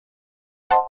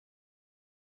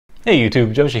Hey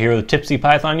YouTube, Joshi here with Tipsy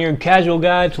Python, your casual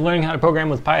guide to learning how to program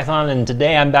with Python, and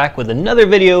today I'm back with another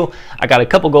video. I got a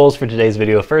couple goals for today's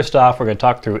video. First off, we're going to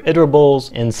talk through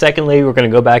iterables, and secondly, we're going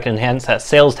to go back and enhance that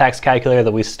sales tax calculator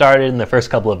that we started in the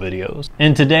first couple of videos.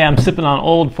 And today I'm sipping on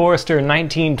Old Forester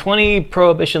 1920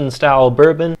 Prohibition style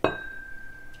bourbon,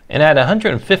 and at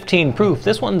 115 proof,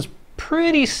 this one's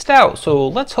pretty stout, so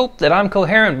let's hope that I'm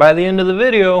coherent by the end of the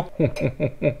video.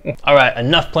 Alright,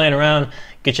 enough playing around.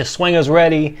 Get your swingers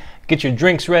ready, get your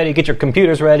drinks ready, get your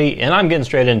computers ready, and I'm getting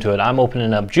straight into it. I'm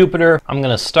opening up Jupyter. I'm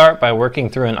going to start by working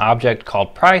through an object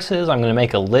called prices. I'm going to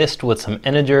make a list with some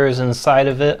integers inside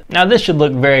of it. Now this should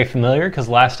look very familiar because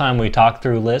last time we talked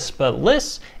through lists, but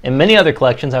lists and many other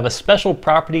collections have a special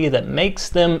property that makes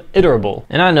them iterable.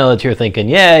 And I know that you're thinking,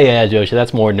 yeah, Joshi,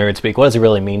 that's more nerd speak. What does it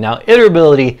really mean? Now,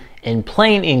 iterability in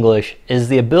plain English is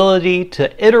the ability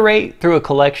to iterate through a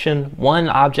collection one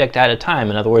object at a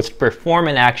time. In other words, perform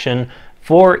an action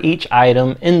for each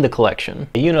item in the collection.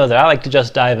 You know that I like to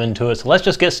just dive into it, so let's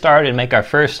just get started and make our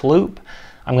first loop.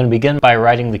 I'm going to begin by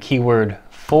writing the keyword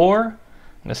for. I'm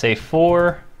going to say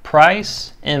for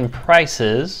price in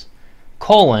prices,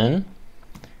 colon,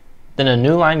 then a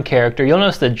new line character. You'll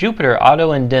notice that Jupyter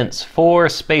auto indents 4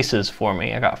 spaces for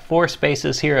me. I got 4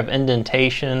 spaces here of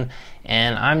indentation,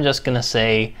 and I'm just going to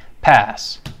say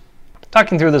pass.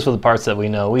 Talking through this with the parts that we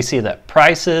know, we see that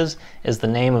prices is the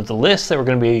name of the list that we're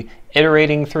going to be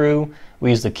iterating through. We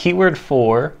use the keyword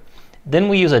for. Then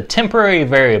we use a temporary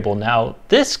variable. Now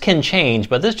this can change,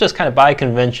 but this just kind of by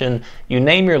convention. You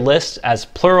name your lists as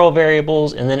plural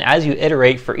variables, and then as you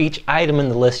iterate for each item in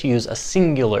the list, you use a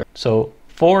singular. So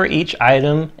for each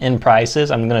item in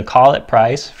prices, I'm going to call it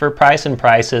price. For price and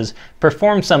prices,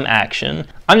 perform some action.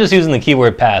 I'm just using the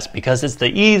keyword pass because it's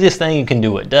the easiest thing you can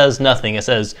do. It does nothing. It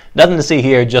says nothing to see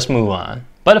here, just move on.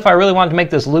 But if I really wanted to make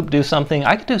this loop do something,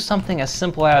 I could do something as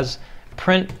simple as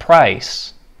print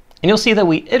price. And you'll see that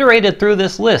we iterated through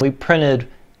this list. We printed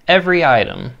every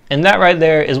item. And that right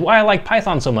there is why I like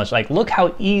Python so much. Like, look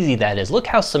how easy that is. Look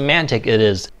how semantic it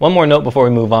is. One more note before we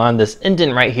move on. This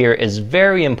indent right here is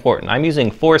very important. I'm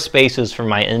using 4 spaces for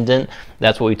my indent.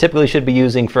 That's what we typically should be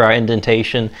using for our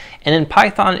indentation. And in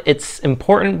Python, it's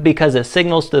important because it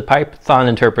signals to the Python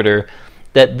interpreter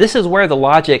that this is where the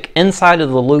logic inside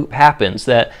of the loop happens,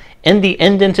 that in the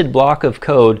indented block of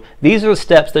code, these are the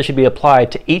steps that should be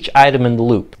applied to each item in the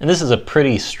loop. And this is a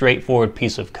pretty straightforward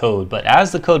piece of code, but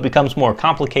as the code becomes more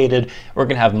complicated, we're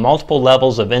going to have multiple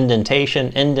levels of indentation,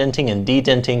 indenting, and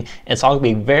dedenting. It's all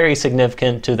going to be very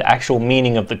significant to the actual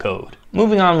meaning of the code.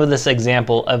 Moving on with this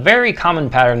example, a very common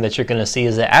pattern that you're going to see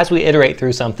is that as we iterate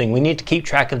through something, we need to keep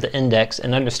track of the index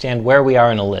and understand where we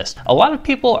are in a list. A lot of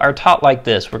people are taught like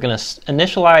this. We're going to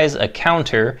initialize a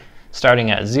counter starting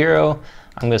at 0.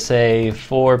 I'm going to say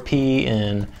for P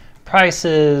in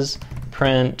prices,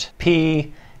 print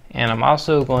P, and I'm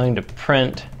also going to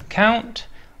print count.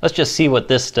 Let's just see what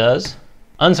this does.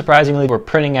 Unsurprisingly, we're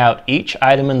printing out each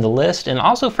item in the list, and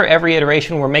also for every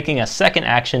iteration, we're making a second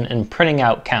action and printing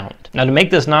out count. Now to make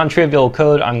this non-trivial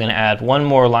code, I'm going to add one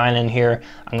more line in here.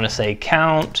 I'm going to say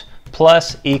count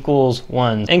plus equals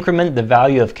 1. Increment the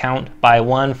value of count by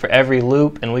 1 for every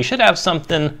loop, and we should have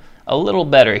something a little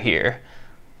better here.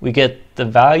 We get the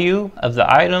value of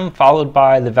the item followed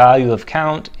by the value of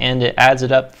count, and it adds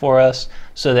it up for us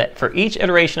so that for each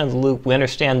iteration of the loop, we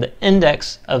understand the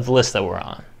index of the list that we're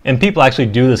on. And people actually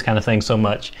do this kind of thing so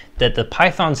much that the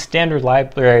Python standard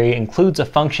library includes a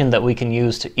function that we can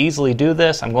use to easily do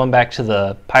this. I'm going back to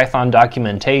the Python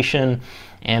documentation,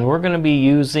 and we're going to be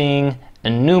using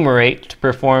enumerate to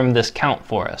perform this count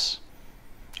for us.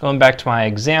 Going back to my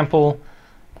example,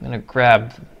 I'm going to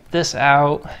grab this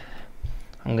out.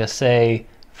 I'm going to say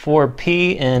for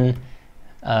P in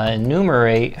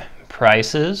enumerate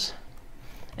prices,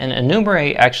 and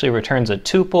enumerate actually returns a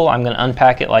tuple. I'm going to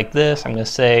unpack it like this. I'm going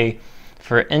to say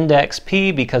for index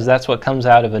P, because that's what comes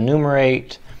out of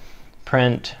enumerate,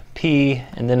 print P,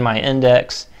 and then my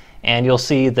index. And you'll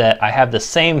see that I have the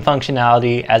same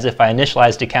functionality as if I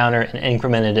initialized a counter and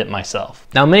incremented it myself.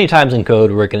 Now, many times in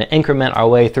code, we're going to increment our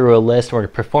way through a list or to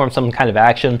perform some kind of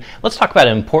action. Let's talk about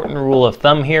an important rule of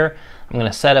thumb here. I'm going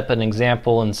to set up an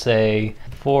example and say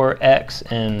for X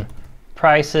in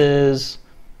prices,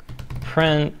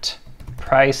 print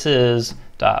prices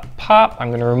dot pop. I'm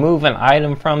going to remove an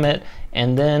item from it,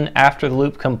 and then after the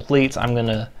loop completes, I'm going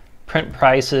to print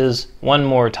prices one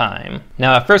more time.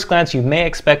 Now at first glance, you may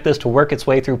expect this to work its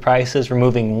way through prices,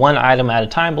 removing one item at a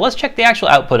time, but let's check the actual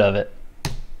output of it.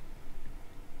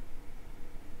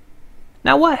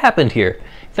 Now what happened here?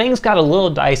 things got a little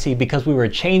dicey because we were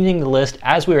changing the list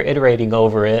as we were iterating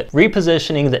over it,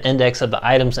 repositioning the index of the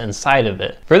items inside of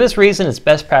it. For this reason, it's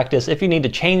best practice if you need to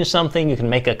change something, you can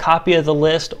make a copy of the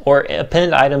list or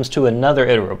append items to another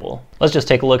iterable. Let's just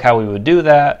take a look how we would do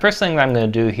that. First thing that I'm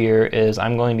going to do here is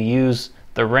I'm going to use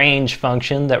the range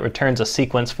function that returns a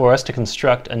sequence for us to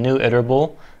construct a new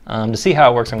iterable. To see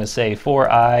how it works, I'm going to say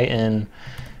for I in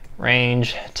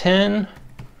range 10,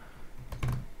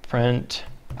 print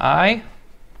I,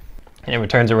 and it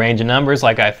returns a range of numbers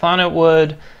like I thought it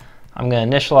would. I'm going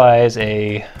to initialize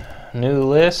a new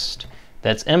list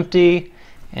that's empty,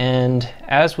 and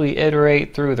as we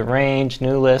iterate through the range,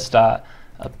 new list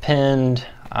append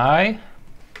I.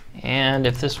 And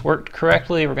if this worked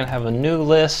correctly, we're going to have a new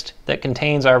list that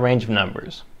contains our range of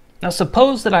numbers. Now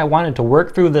suppose that I wanted to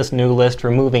work through this new list,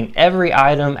 removing every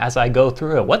item as I go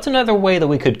through it. What's another way that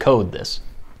we could code this?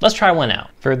 Let's try one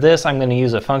out. For this, I'm going to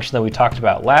use a function that we talked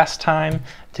about last time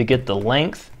to get the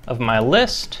length of my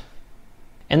list.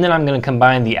 And then I'm going to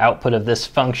combine the output of this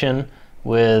function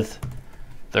with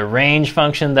the range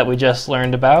function that we just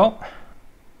learned about.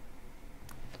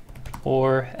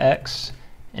 For x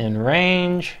in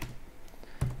range,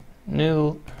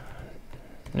 new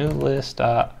list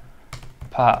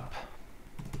pop.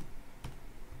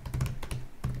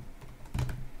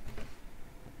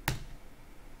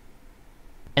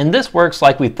 And this works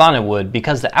like we thought it would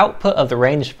because the output of the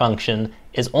range function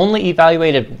is only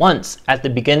evaluated once at the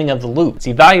beginning of the loop. It's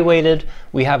evaluated,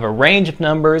 we have a range of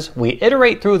numbers, we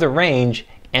iterate through the range,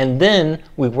 and then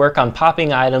we work on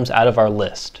popping items out of our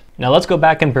list. Now let's go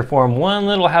back and perform one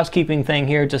little housekeeping thing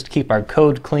here just to keep our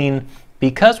code clean.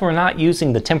 Because we're not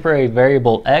using the temporary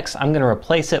variable x, I'm going to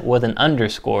replace it with an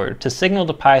underscore to signal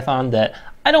to Python that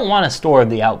I don't want to store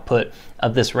the output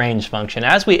of this range function.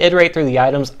 As we iterate through the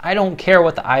items, I don't care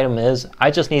what the item is, I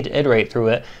just need to iterate through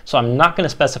it, so I'm not going to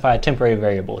specify a temporary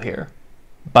variable here.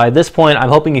 By this point, I'm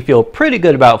hoping you feel pretty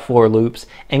good about for loops,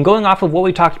 and going off of what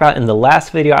we talked about in the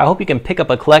last video, I hope you can pick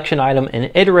up a collection item and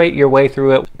iterate your way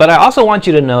through it. But I also want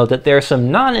you to know that there are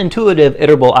some non-intuitive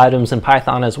iterable items in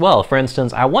Python as well. For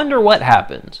instance, I wonder what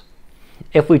happens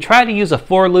if we try to use a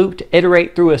for loop to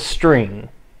iterate through a string.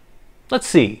 Let's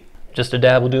see. Just a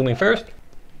dab will do me first.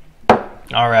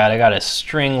 Alright, I got a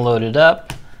string loaded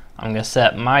up. I'm going to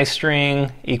set my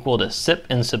string equal to sip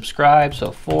and subscribe,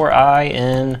 so for I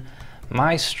in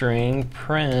my string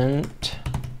print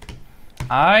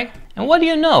I, and what do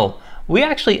you know? We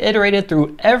actually iterated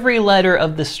through every letter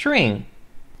of the string,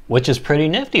 which is pretty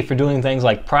nifty for doing things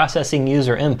like processing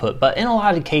user input, but in a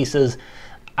lot of cases,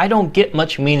 I don't get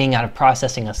much meaning out of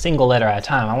processing a single letter at a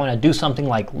time. I want to do something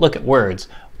like look at words.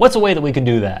 What's a way that we could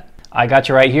do that? I got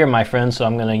you right here, my friend, so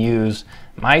I'm going to use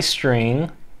my string.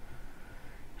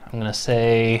 I'm going to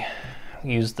say,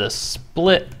 use the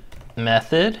split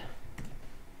method.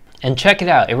 And check it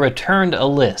out, it returned a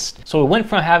list. So we went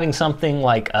from having something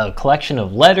like a collection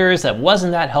of letters that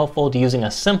wasn't that helpful to using a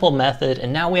simple method,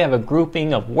 and now we have a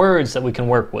grouping of words that we can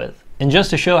work with. And just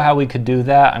to show how we could do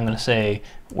that, I'm going to say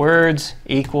words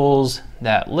equals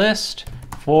that list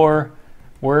for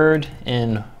word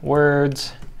in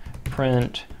words,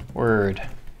 print word.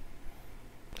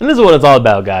 And this is what it's all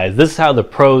about, guys. This is how the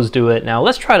pros do it. Now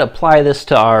let's try to apply this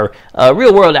to our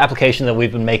real world application that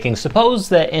we've been making. Suppose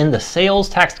that in the sales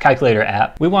tax calculator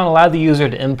app, we want to allow the user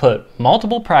to input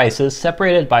multiple prices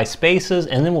separated by spaces,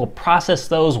 and then we'll process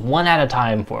those one at a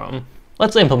time for them.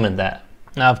 Let's implement that.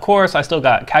 Now, of course, I still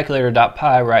got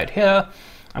calculator.py right here.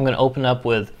 I'm going to open up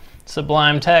with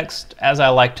Sublime Text, as I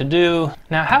like to do.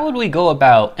 Now, how would we go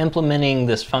about implementing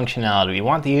this functionality? We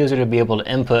want the user to be able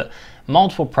to input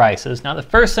multiple prices. Now, the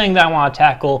first thing that I want to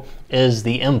tackle is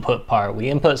the input part. We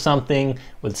input something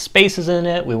with spaces in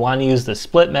it. We want to use the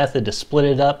split method to split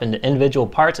it up into individual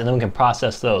parts, and then we can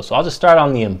process those. So I'll just start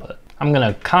on the input. I'm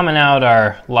going to comment out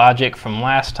our logic from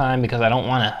last time because I don't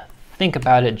want to think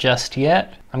about it just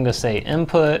yet. I'm going to say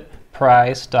input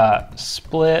price dot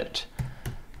split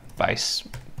by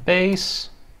space,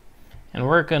 and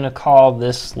we're going to call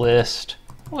this list,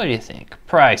 what do you think,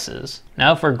 prices.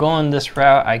 Now if we're going this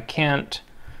route, I can't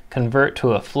convert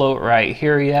to a float right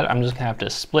here yet. I'm just going to have to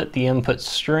split the input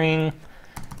string,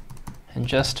 and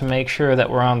just to make sure that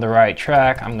we're on the right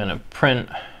track, I'm going to print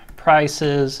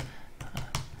prices.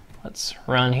 Let's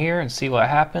run here and see what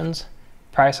happens.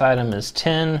 Price item is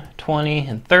 10, 20,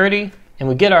 and 30, and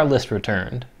we get our list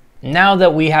returned. Now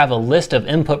that we have a list of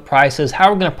input prices, how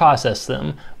are we going to process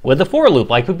them? With a for loop,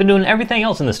 like we've been doing everything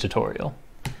else in this tutorial.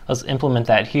 Let's implement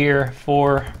that here.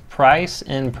 For price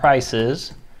in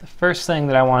prices, the first thing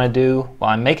that I want to do, well,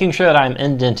 I'm making sure that I'm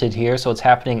indented here so it's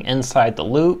happening inside the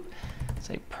loop.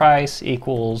 Say price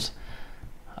equals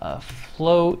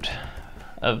float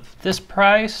of this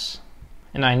price,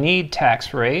 and I need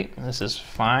tax rate. This is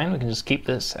fine. We can just keep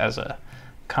this as a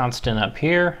constant up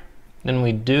here. Then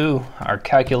we do our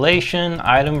calculation,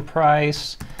 item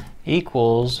price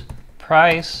equals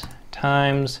price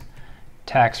times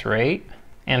tax rate.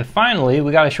 And finally,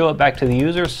 we got to show it back to the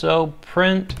user, so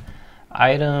print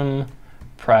item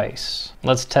price.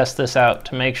 Let's test this out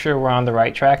to make sure we're on the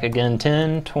right track. Again,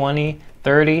 10, 20,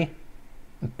 30.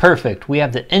 Perfect. We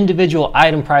have the individual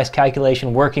item price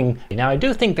calculation working. Now I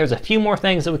do think there's a few more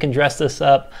things that we can dress this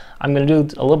up. I'm going to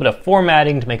do a little bit of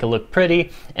formatting to make it look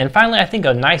pretty. And finally, I think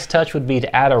a nice touch would be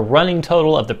to add a running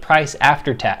total of the price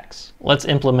after tax. Let's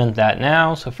implement that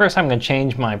now. So first I'm going to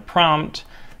change my prompt.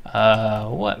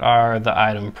 What are the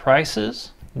item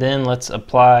prices? Then let's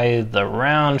apply the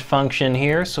round function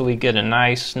here so we get a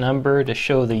nice number to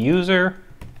show the user.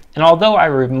 And although I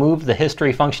removed the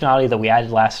history functionality that we added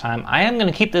last time, I am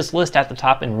going to keep this list at the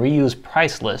top and reuse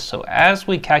price list. So as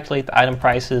we calculate the item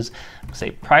prices,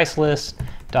 say price list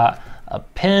dot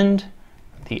append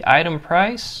the item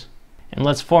price. And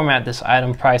let's format this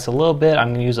item price a little bit. I'm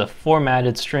going to use a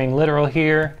formatted string literal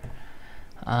here.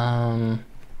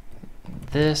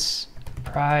 This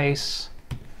price,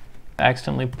 I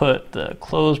accidentally put the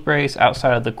close brace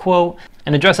outside of the quote,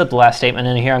 and to dress up the last statement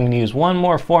in here, I'm going to use one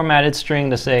more formatted string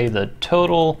to say the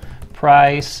total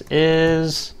price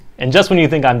is, and just when you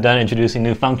think I'm done introducing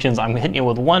new functions, I'm hitting you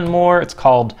with one more. It's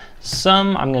called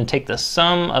sum. I'm going to take the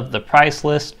sum of the price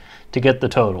list to get the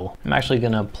total. I'm actually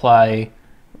going to apply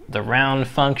the round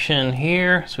function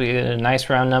here, so we get a nice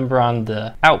round number on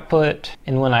the output.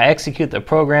 And when I execute the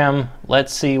program,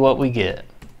 let's see what we get.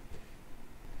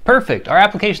 Perfect. Our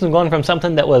application is going from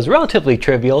something that was relatively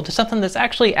trivial to something that's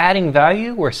actually adding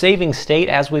value. We're saving state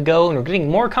as we go, and we're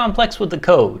getting more complex with the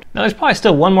code. Now there's probably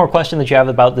still one more question that you have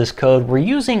about this code. We're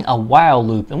using a while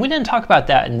loop, and we didn't talk about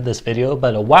that in this video,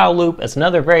 but a while loop is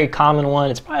another very common one.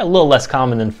 It's probably a little less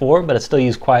common than for, but it's still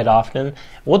used quite often.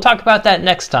 We'll talk about that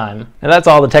next time. Now that's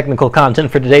all the technical content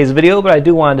for today's video, but I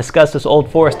do want to discuss this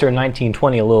Old Forester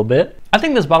 1920 a little bit. I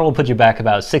think this bottle will put you back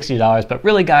about $60, but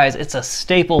really guys, it's a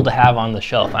staple to have on the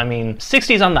shelf. I mean,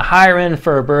 60 is on the higher end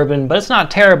for a bourbon, but it's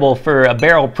not terrible for a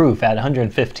barrel proof at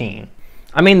 115.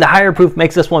 I mean, the higher proof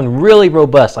makes this one really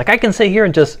robust. Like I can sit here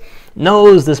and just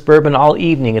nose this bourbon all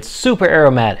evening. It's super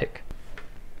aromatic.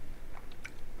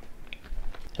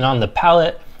 And on the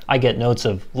palate, I get notes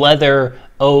of leather,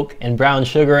 oak, and brown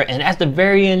sugar. And at the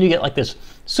very end, you get like this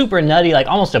super nutty, like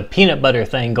almost a peanut butter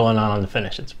thing going on the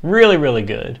finish. It's really, really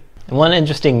good. And one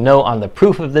interesting note on the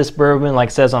proof of this bourbon, like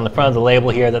it says on the front of the label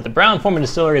here, that the Brown-Forman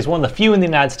Distillery is one of the few in the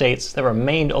United States that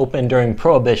remained open during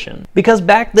Prohibition. Because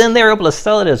back then they were able to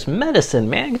sell it as medicine,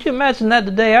 man. Could you imagine that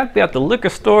today? I'd be at the liquor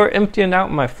store emptying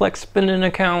out my flex spending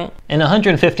account. And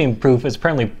 115 proof is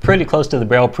apparently pretty close to the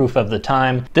barrel proof of the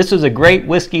time. This was a great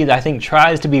whiskey that I think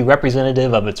tries to be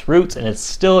representative of its roots, and it's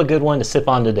still a good one to sip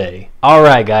on today.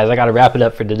 Alright guys, I gotta wrap it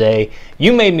up for today.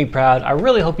 You made me proud. I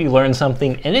really hope you learned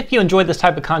something, and if you enjoyed this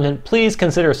type of content, please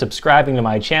consider subscribing to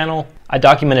my channel. I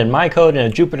documented my code in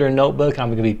a Jupyter notebook, and I'm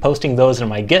going to be posting those in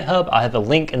my GitHub. I'll have a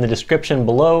link in the description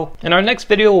below. And our next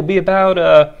video will be about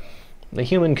the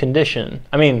human condition.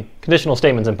 I mean, conditional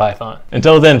statements in Python.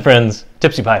 Until then, friends,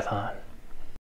 Tipsy Python.